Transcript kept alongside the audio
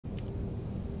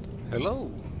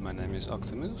Hello, my name is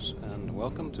OctoMoose and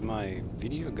welcome to my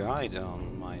video guide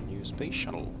on my new space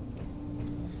shuttle.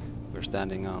 We're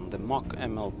standing on the mock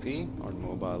MLP, or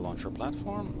Mobile Launcher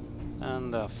Platform,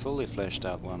 and a fully fleshed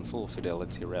out one, full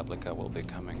fidelity replica will be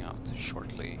coming out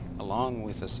shortly, along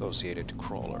with associated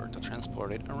crawler to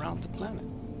transport it around the planet.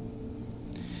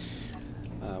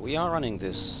 We are running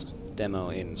this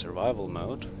demo in survival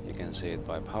mode. You can see it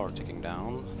by power ticking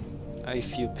down.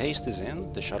 If you paste this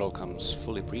in, the shuttle comes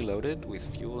fully preloaded with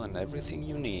fuel and everything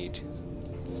you need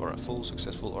for a full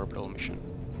successful orbital mission.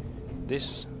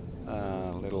 This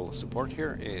little support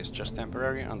here is just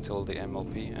temporary until the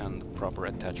MLP and the proper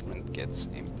attachment gets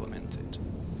implemented.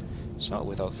 So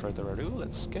without further ado,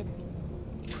 let's get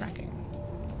cracking.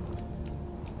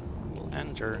 We'll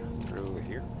enter through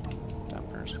here.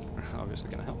 Dampeners are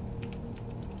obviously gonna help.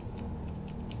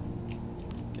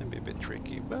 Can be a bit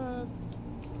tricky, but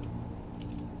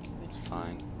it's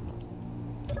fine.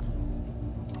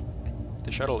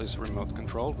 The shuttle is remote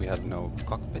controlled. We have no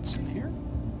cockpits in here,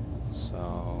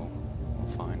 so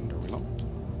we'll find the remote,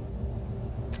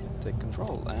 take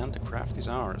control, and the craft is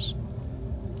ours.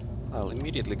 I'll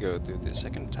immediately go to the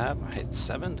second tab, hit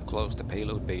 7 to close the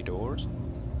payload bay doors,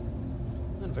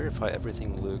 and verify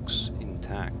everything looks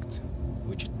intact,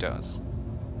 which it does.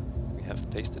 We have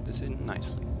pasted this in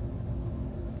nicely.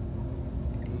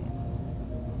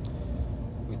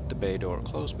 With the bay door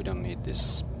closed, we don't need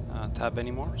this tab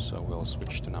anymore, so we'll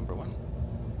switch to number 1.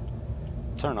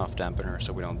 Turn off dampener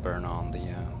so we don't burn on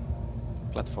the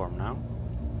platform now.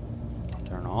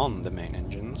 Turn on the main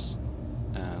engines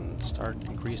and start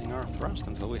increasing our thrust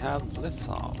until we have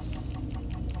liftoff.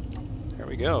 Here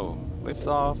we go,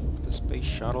 liftoff of the Space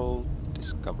Shuttle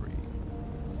Discovery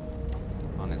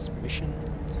on its mission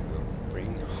to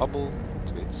bring Hubble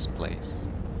to its place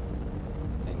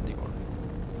in the orbit.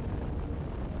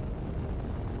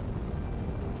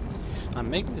 I'm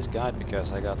making this guide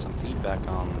because I got some feedback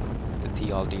on the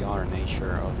TLDR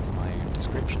nature of my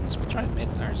descriptions, which I admit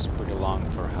is pretty long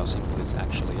for how simple this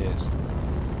actually is.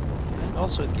 And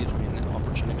also it gives me an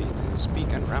opportunity to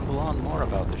speak and ramble on more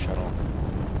about the shuttle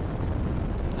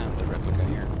and the replica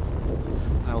here.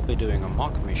 I'll be doing a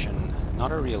mock mission,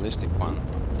 not a realistic one,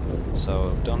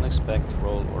 so don't expect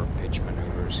roll or pitch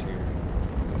maneuvers here.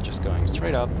 We're just going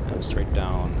straight up and straight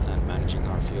down and managing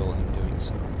our fuel in doing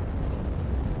so.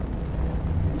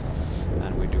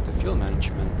 And we do the fuel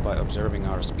management by observing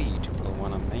our speed. We'll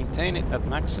want to maintain it at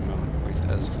maximum with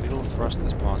as little thrust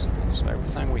as possible. So every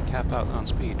time we cap out on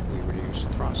speed, we reduce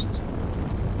thrust.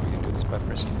 We can do this by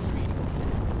pressing 3.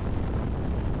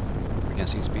 We can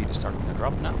see speed is starting to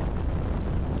drop now.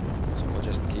 So we'll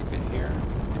just keep it here.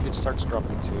 If it starts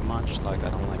dropping too much, like I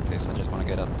don't like this, I just want to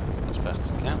get up as fast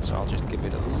as I can, so I'll just give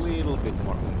it a little bit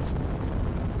more oomph.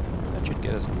 That should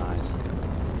get us nicely up.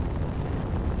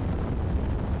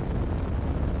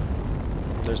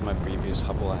 There's my previous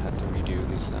Hubble. I had to redo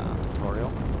this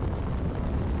tutorial.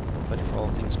 But if all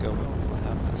things go well, we'll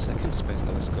have a second space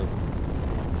telescope.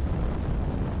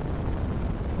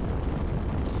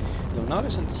 You'll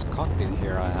notice in this cockpit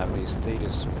here I have these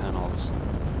status panels.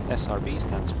 SRB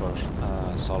stands for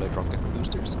solid rocket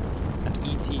boosters, and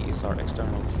ET is our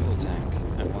external fuel tank.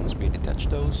 And once we detach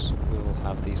those, we'll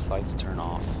have these lights turn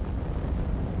off.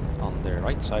 On the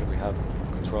right side we have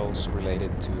controls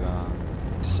related to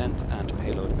descent and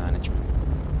payload management.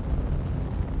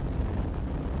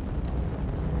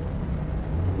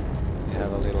 We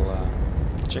have a little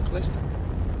checklist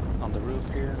on the roof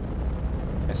here.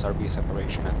 SRB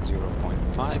separation at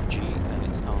 0.5 G and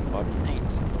it's on button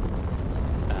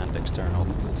 8. And external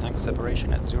fuel tank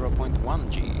separation at 0.1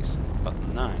 Gs,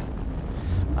 button 9.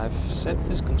 I've set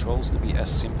these controls to be as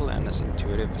simple and as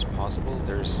intuitive as possible.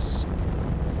 There's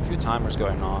a few timers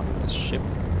going on in this ship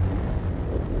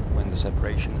when the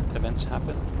separation events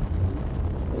happen,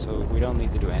 so we don't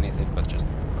need to do anything but just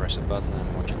press a button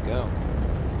and watch it go.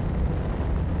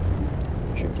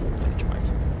 Should manage my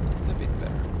fuel a bit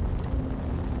better.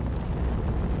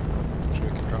 So we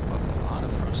can drop a lot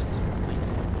of thrust.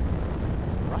 Nice.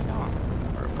 Right on.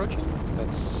 We're approaching.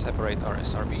 Let's separate our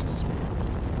SRBs.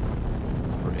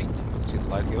 Number 8. We'll see the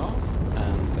light go off,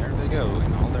 and there they go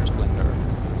in all their splendor.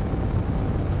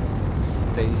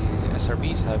 The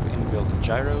SRBs have inbuilt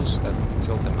gyros that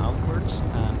tilt them outwards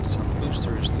and some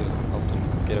boosters to help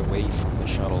them get away from the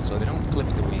shuttle so they don't clip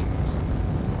the wings.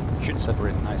 Should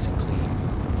separate nice and clean.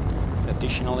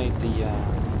 Additionally, the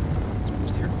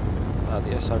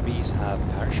SRBs have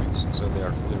parachutes, so they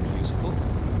are fully reusable.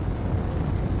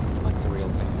 Like the real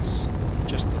things,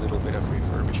 just a little bit of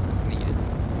refurbishment needed.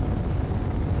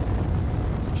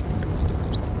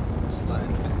 Slide.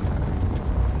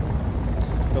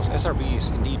 Those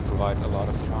SRBs indeed provide a lot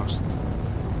of thrust.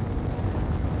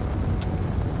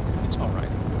 It's alright.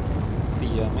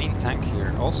 The main tank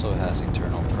here also has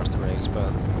internal thrust arrays,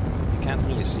 but you can't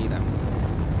really see them.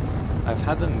 I've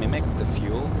had them mimic the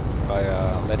fuel by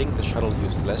letting the shuttle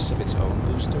use less of its own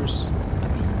boosters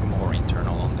and more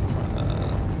internal on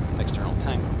the external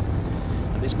tank.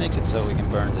 And this makes it so we can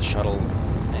burn the shuttle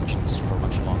engines for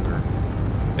much longer,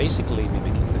 basically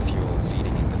mimicking the fuel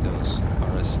feeding into those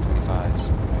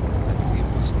RS-25s that we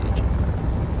use the engine.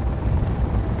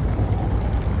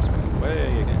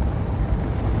 Way again.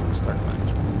 Start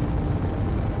management.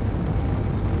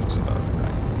 Looks about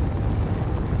right.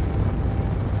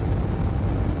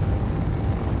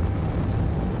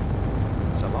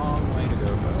 It's a long way to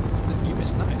go, but the view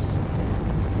is nice.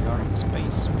 We are in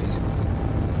space, basically.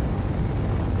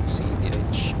 You can see the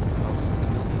edge of the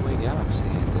Milky Way galaxy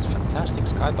in this fantastic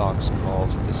skybox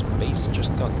called "The Space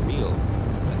Just Got Real."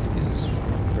 I think this is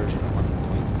version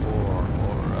 1.4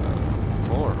 or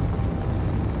 4.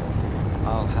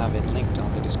 I'll have it linked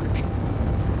on the description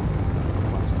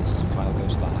once this file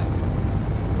goes live.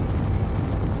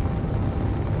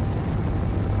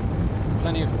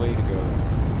 Plenty of way to go,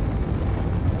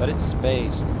 but it's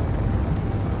space,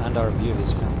 and our view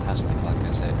is fantastic. Like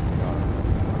I said, we are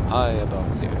high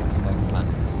above the Earth like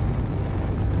planets.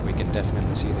 We can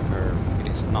definitely see the curve.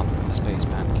 It is not a space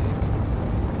pancake.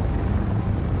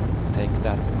 Take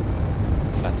that,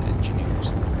 flat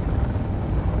engineers.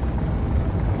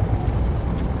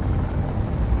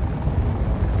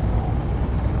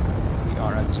 We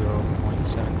are at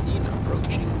 0.17,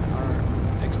 approaching our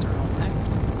external tank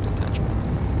detachment.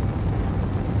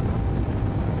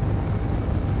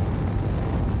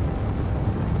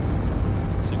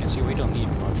 So you can see we don't need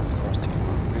much of thrust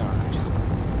anymore. We are just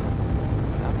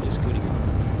happily scooting on.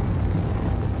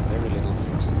 Very little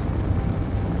thrust.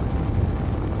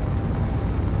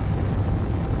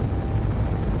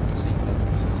 See,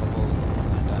 that's a couple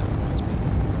kinda reminds me.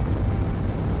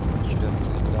 Should have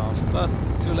cleaned it off, but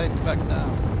too late to back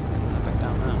down. Not back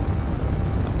down now.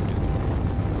 Have to do.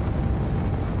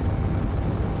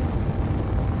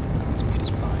 Speed is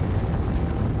fine.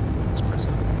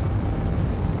 Expressive.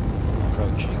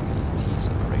 Approaching ET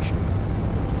separation.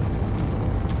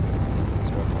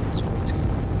 0.02.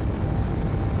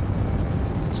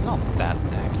 It's not that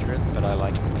accurate, but I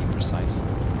like to be precise.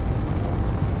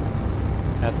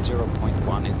 At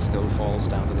 0.1 it still falls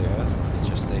down to the Earth. It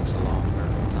just takes a longer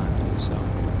time to do so.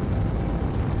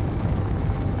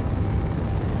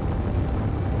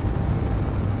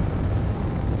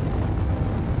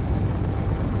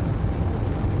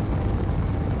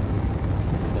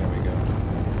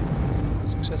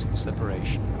 Successful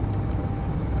separation.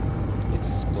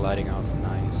 It's gliding off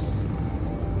nice.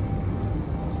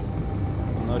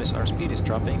 You'll notice our speed is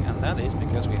dropping, and that is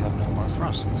because we have no more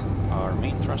thrust. Our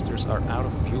main thrusters are out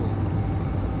of fuel.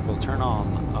 We'll turn on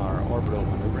our orbital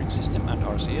maneuvering system and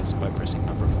RCS by pressing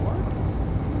number 4,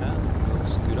 and we'll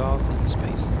scoot off into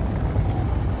space.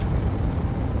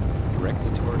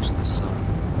 Directly towards the sun.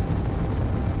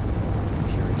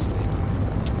 Curiously.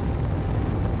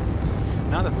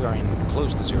 Now that we are in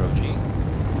close to 0G,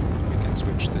 we can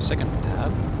switch to second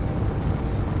tab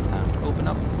and open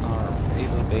up our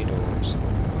payload bay doors.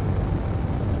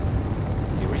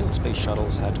 The real space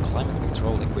shuttles had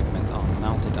climate-controlled equipment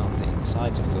mounted on the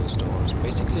insides of those doors,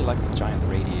 basically like the giant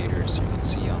radiators you can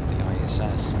see on the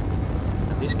ISS.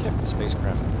 And this kept the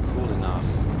spacecraft cool enough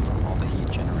from all the heat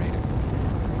generated.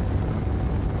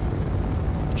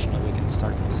 Additionally, we can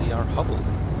start to see our Hubble.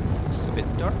 It's a bit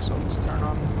dark, so let's turn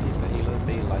on the payload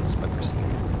bay lights by pressing it.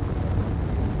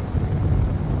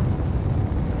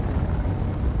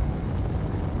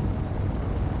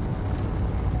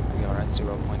 We are at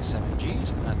 0.7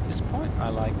 Gs, and at this point I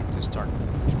like to start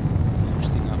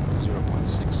boosting up to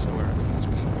 0.6, so we're at full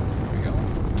speed. There we go.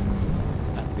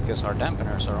 And because our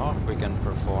dampeners are off, we can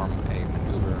perform a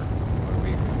maneuver where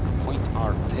we point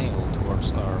our tail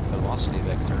towards our velocity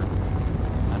vector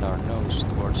and our nose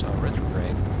towards our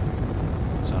retrograde.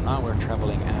 So now we're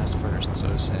traveling ass first, so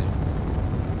to say.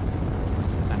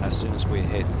 And as soon as we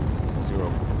hit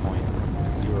 0.0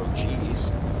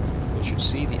 Gs, we should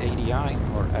see the ADI,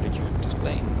 or attitude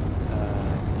displaying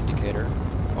indicator,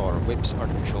 or WIP's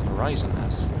artificial horizon,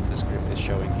 as the script is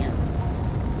showing here,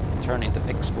 turn into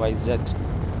XYZ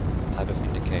type of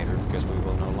indicator, because we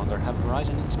will no longer have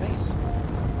horizon in space.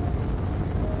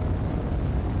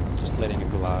 Just letting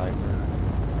it glide.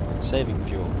 We're saving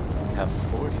fuel. We have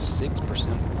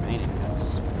 46% remaining.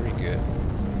 That's pretty good.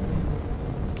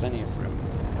 Plenty of room.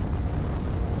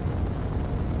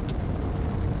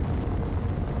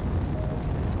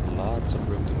 Lots of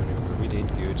room to maneuver. We did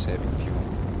good saving fuel.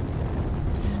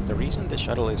 The reason the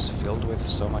shuttle is filled with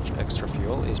so much extra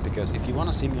fuel is because if you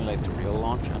want to simulate the real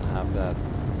launch and have that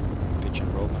pitch and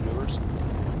roll maneuvers,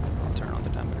 I'll turn on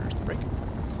the dampeners to brake.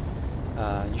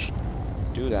 You should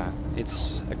do that.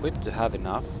 It's equipped to have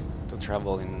enough to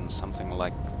travel in something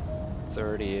like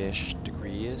 30-ish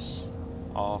degrees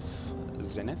off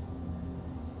zenith,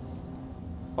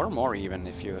 or more even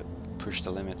if you push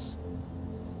the limits.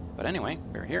 But anyway,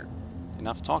 we're here.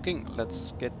 Enough talking,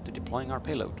 let's get to deploying our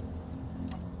payload.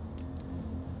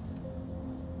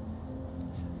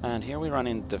 And here we run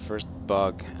into the first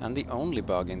bug, and the only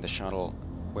bug in the shuttle,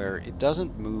 where it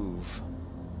doesn't move.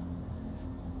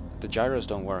 The gyros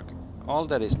don't work. All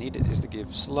that is needed is to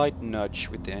give slight nudge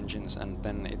with the engines and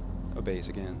then it obeys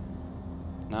again.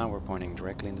 Now we're pointing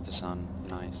directly into the sun.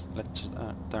 Nice. Let's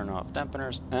turn off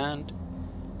dampeners and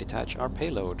detach our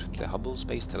payload, the Hubble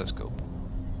Space Telescope.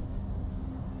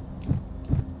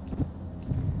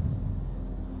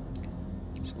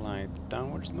 Slight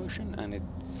downwards motion and it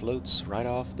floats right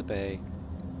off the bay,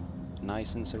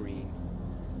 nice and serene.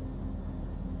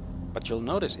 But you'll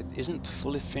notice it isn't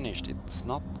fully finished, it's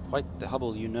not quite the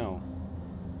Hubble you know.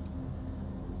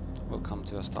 We'll come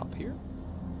to a stop here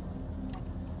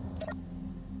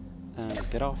and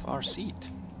get off our seat,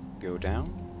 go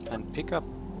down and pick up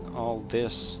all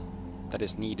this that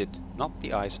is needed, not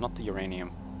the ice, not the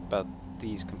uranium, but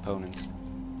these components.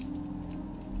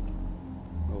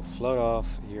 We'll float off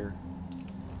here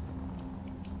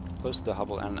close to the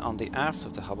Hubble, and on the aft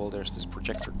of the Hubble there's this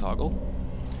projector toggle,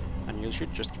 and you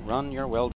should just run your well